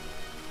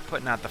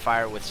 Putting out the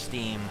fire with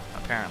steam,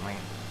 apparently.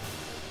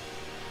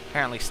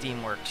 Apparently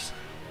steam works.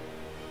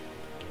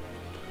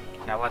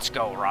 Now let's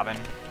go, Robin.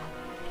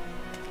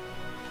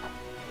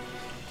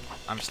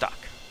 I'm stuck.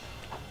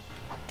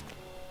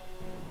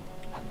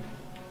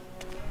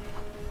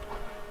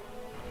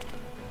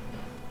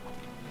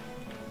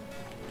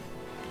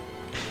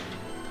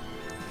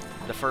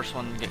 The first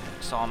one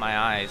saw my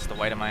eyes, the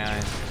white of my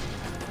eyes.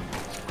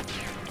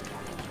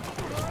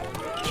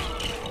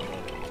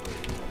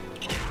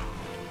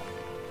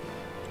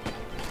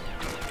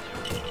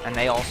 And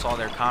they all saw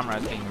their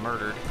comrades being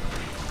murdered.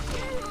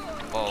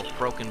 Well,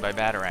 broken by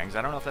batarangs.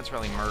 I don't know if that's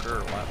really murder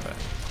or what, but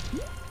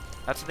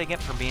that's what they get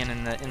for being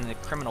in the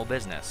criminal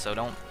business. So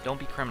don't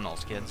be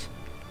criminals, kids.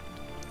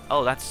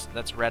 Oh, that's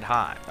red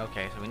hot.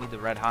 Okay, so we need the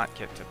red hot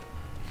kit to.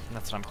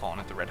 That's what I'm calling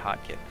it, the red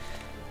hot kit.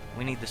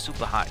 We need the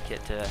super hot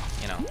kit to,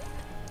 you know,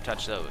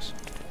 touch those.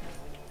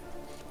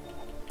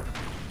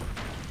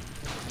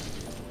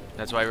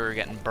 That's why we were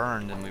getting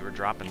burned and we were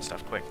dropping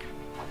stuff quick.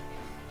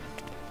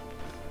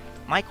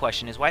 My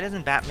question is, why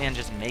doesn't Batman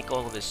just make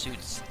all of his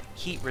suits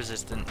heat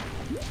resistant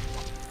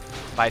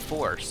by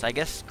force? I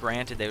guess,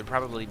 granted, they would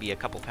probably be a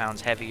couple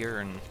pounds heavier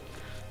and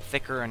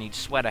thicker and he'd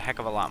sweat a heck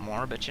of a lot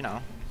more, but you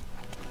know,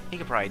 he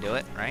could probably do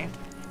it, right?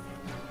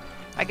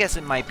 I guess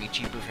it might be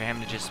cheaper for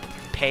him to just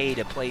pay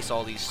to place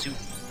all these suit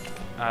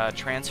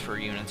transfer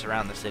units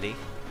around the city.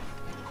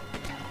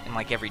 In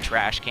like every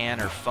trash can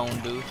or phone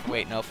booth.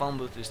 Wait, no, phone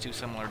booth is too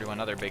similar to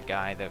another big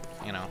guy that,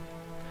 you know.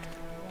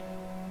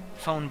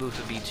 Phone booth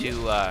would be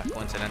too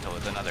coincidental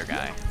with another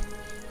guy.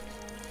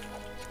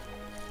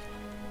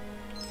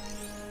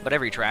 But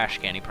every trash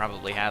can, he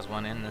probably has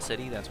one in the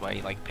city. That's why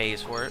he like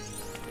pays for it.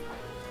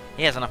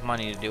 He has enough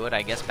money to do it.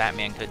 I guess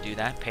Batman could do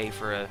that. Pay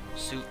for a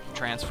suit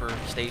transfer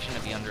station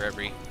to be under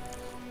every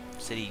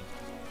city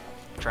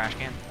trash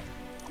can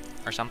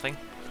or something.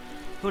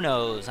 Who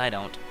knows? I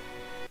don't.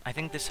 I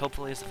think this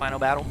hopefully is the final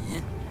battle.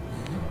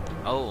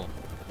 Oh,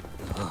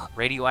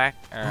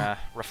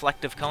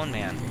 reflective cone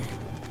man.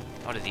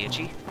 Oh, is he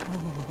itchy?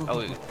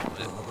 Oh,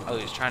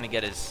 he was trying to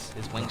get his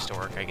wings to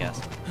work, I guess.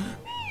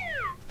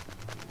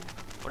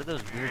 What are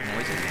those weird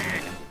noises he's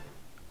making?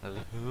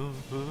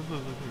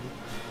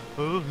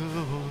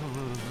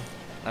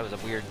 That was a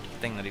weird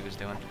thing that he was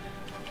doing.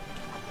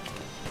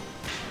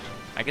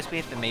 I guess we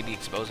have to maybe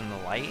expose him to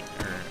light,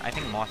 or I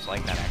think moths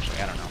like that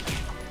actually, I don't know.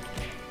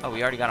 Oh,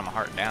 we already got him a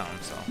heart down,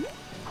 so.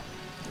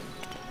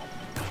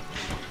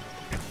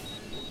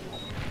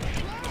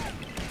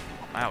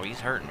 Wow, he's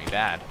hurting me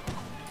bad.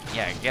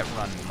 Yeah, get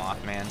run,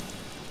 Mothman.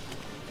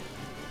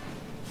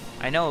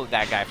 I know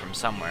that guy from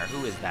somewhere.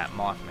 Who is that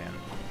Mothman?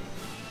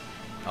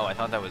 Oh, I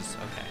thought that was...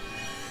 okay.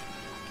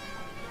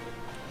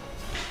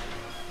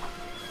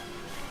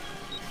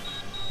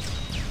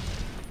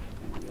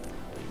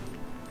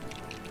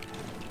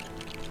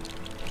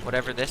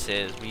 Whatever this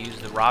is, we use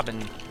the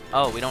Robin...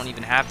 Oh, we don't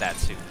even have that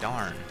suit.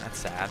 Darn, that's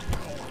sad.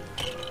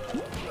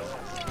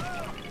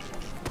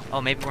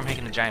 Oh, maybe we're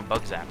making a giant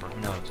bug zapper.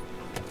 Who knows?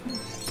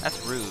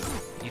 That's rude.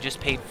 You just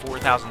paid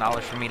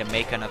 $4,000 for me to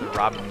make another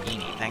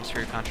Robinghini. Thanks for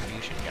your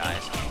contribution,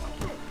 guys.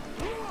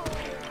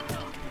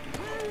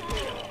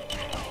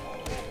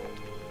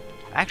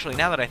 Actually,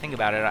 now that I think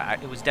about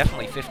it, it was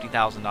definitely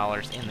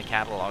 $50,000 in the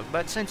catalog.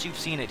 But since you've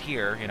seen it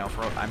here, you know,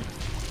 I'm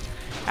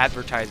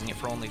advertising it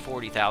for only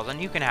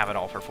 $40,000. You can have it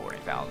all for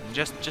 $40,000.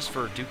 Just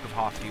for Duke of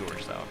Hoth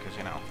viewers, though, because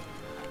you know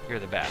you're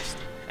the best.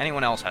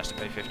 Anyone else has to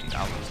pay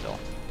 $50,000 still.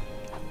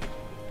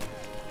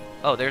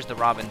 Oh, there's the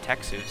Robin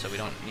tech suit, so we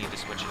don't need to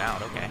switch it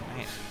out. Okay,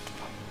 nice.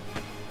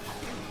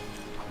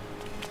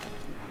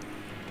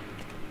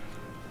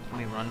 Can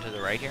we run to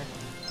the right here?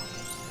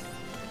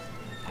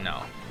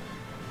 No.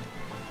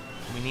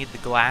 We need the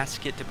glass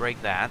kit to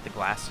break that, the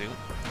glass suit.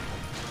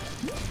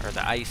 Or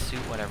the ice suit,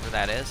 whatever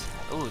that is.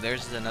 Ooh,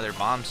 there's another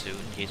bomb suit,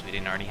 in case we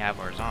didn't already have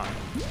ours on.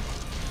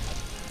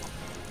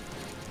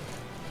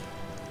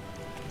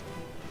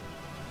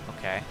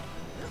 Okay.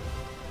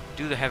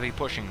 Do the heavy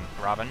pushing,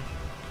 Robin.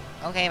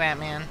 Okay,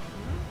 Batman.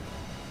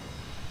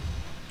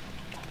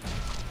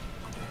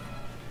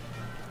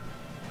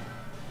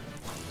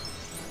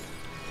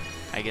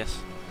 I guess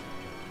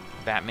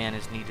Batman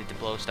is needed to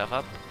blow stuff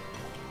up.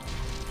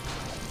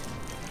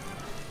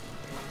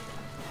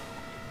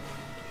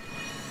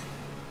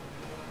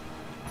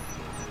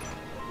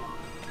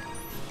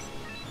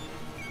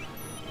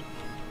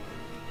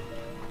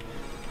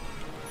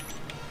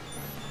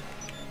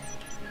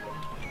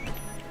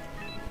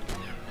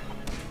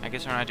 I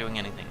guess we're not doing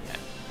anything yet.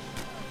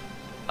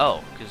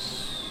 Oh,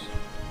 because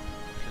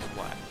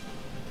what?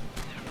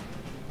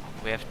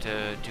 We have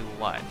to do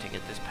what to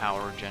get this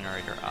power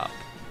generator up?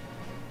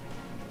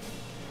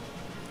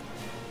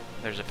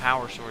 There's a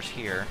power source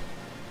here.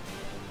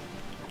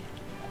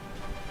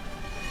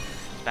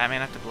 Does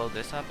Batman have to blow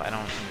this up? I don't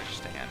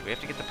understand. We have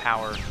to get the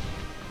power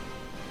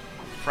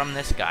from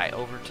this guy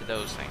over to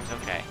those things.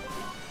 Okay.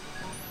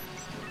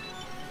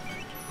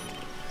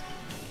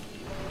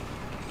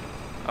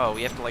 Oh,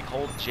 we have to, like,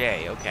 hold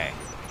J. Okay.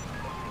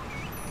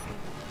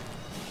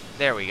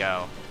 There we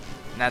go.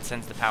 And that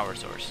sends the power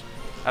source.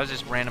 I was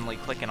just randomly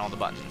clicking all the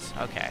buttons.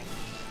 Okay.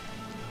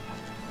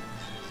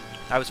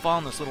 I was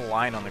following this little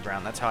line on the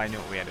ground. That's how I knew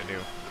what we had to do.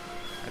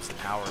 That's the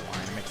power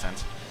line. It makes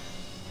sense.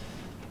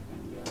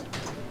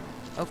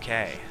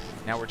 Okay.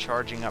 Now we're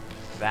charging up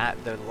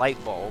the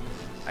light bulb,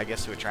 I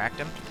guess, to attract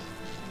him.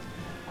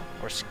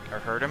 Or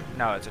hurt him?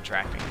 No, it's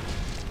attracting him.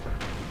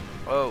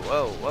 Whoa,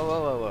 whoa, whoa,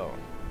 whoa, whoa, whoa.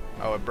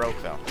 Oh, it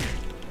broke, though.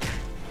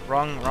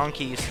 Wrong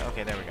keys.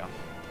 Okay, there we go.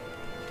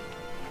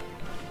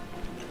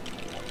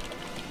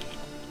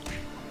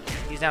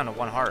 He's down to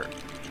 1 heart.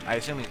 I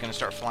assume he's going to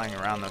start flying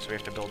around, though, so we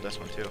have to build this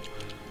one, too.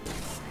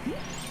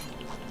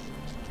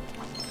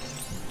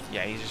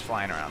 Yeah, he's just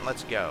flying around.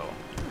 Let's go.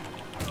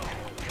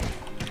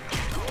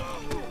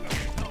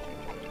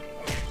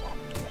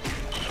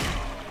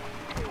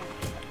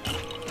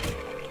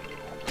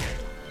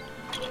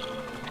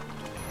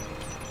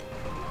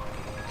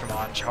 Come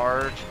on,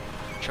 charge.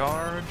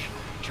 Charge.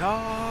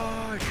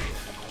 Charge.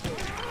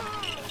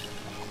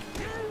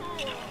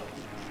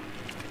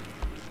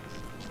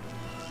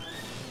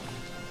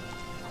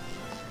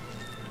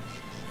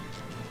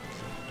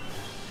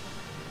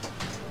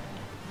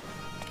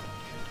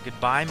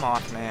 Goodbye,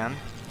 Mothman.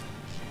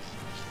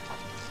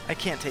 I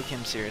can't take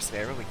him seriously.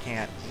 I really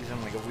can't. He's in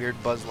like a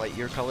weird Buzz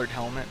Lightyear colored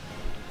helmet.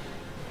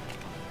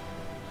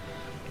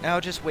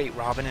 Now just wait,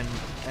 Robin, and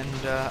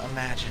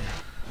imagine.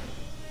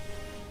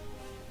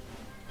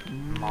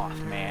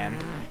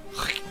 Mothman.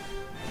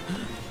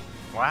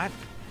 What?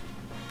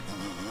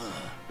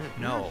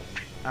 No.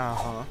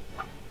 Uh-huh.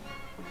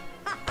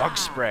 Bug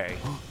spray.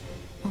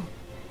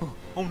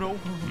 Oh no.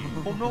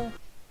 Oh no.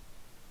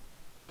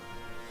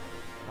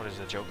 What is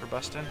the Joker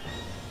busting?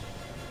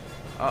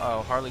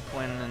 Uh-oh, Harley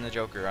Quinn and the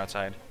Joker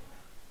outside.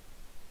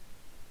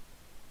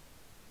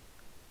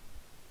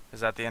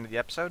 Is that the end of the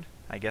episode?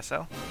 I guess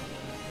so.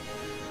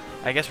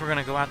 I guess we're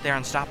gonna go out there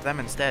and stop them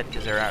instead,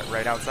 because they're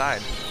right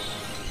outside.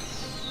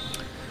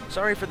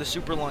 Sorry for the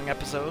super long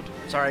episode.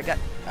 Sorry, I got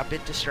a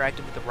bit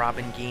distracted with the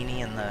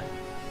Robinghini and the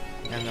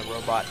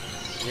robot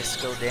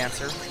disco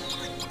dancer.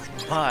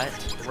 But,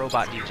 the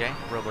robot DJ,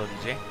 Robo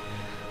DJ.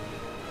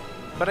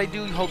 But I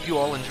do hope you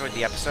all enjoyed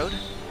the episode.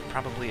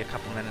 Probably a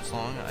couple minutes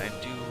long. I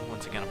do,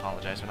 once again,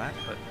 apologize for that.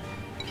 But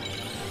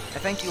I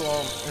thank you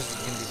all. This is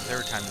going to be the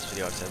 3rd time this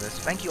video I've said this.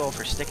 Thank you all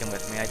for sticking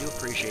with me. I do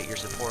appreciate your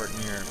support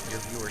and your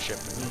viewership.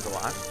 It means a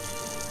lot.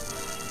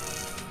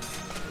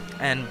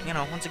 And, you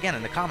know, once again,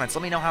 in the comments,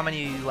 let me know how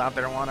many of you out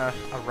there want a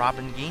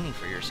Robinghini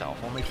for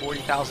yourself. Only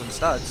 40,000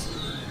 studs.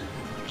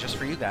 Just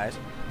for you guys.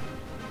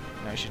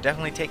 You know, you should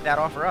definitely take that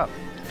offer up.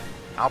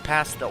 I'll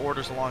pass the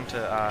orders along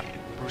to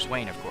Bruce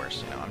Wayne, of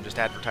course. You know, I'm just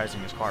advertising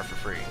his car for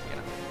free, you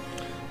know.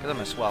 Because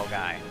I'm a swell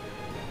guy.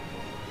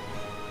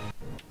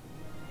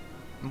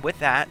 And with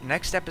that,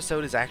 next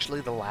episode is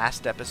actually the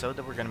last episode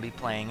that we're going to be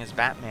playing as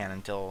Batman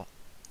until,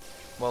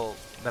 well,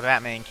 the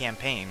Batman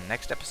campaign.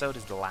 Next episode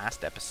is the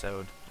last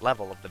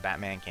level of the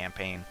Batman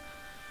campaign.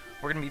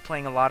 We're going to be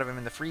playing a lot of him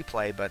in the free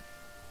play, but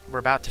we're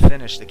about to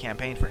finish the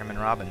campaign for him and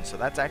Robin, so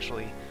that's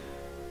actually,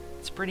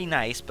 it's pretty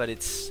nice, but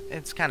it's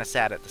kind of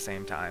sad at the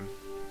same time.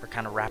 We're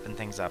kind of wrapping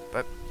things up,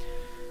 but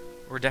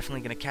we're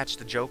definitely going to catch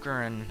the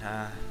Joker and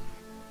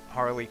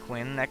Harley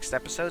Quinn next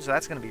episode, so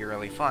that's going to be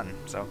really fun.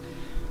 So,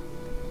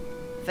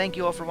 thank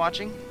you all for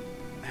watching,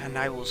 and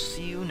I will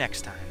see you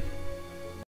next time.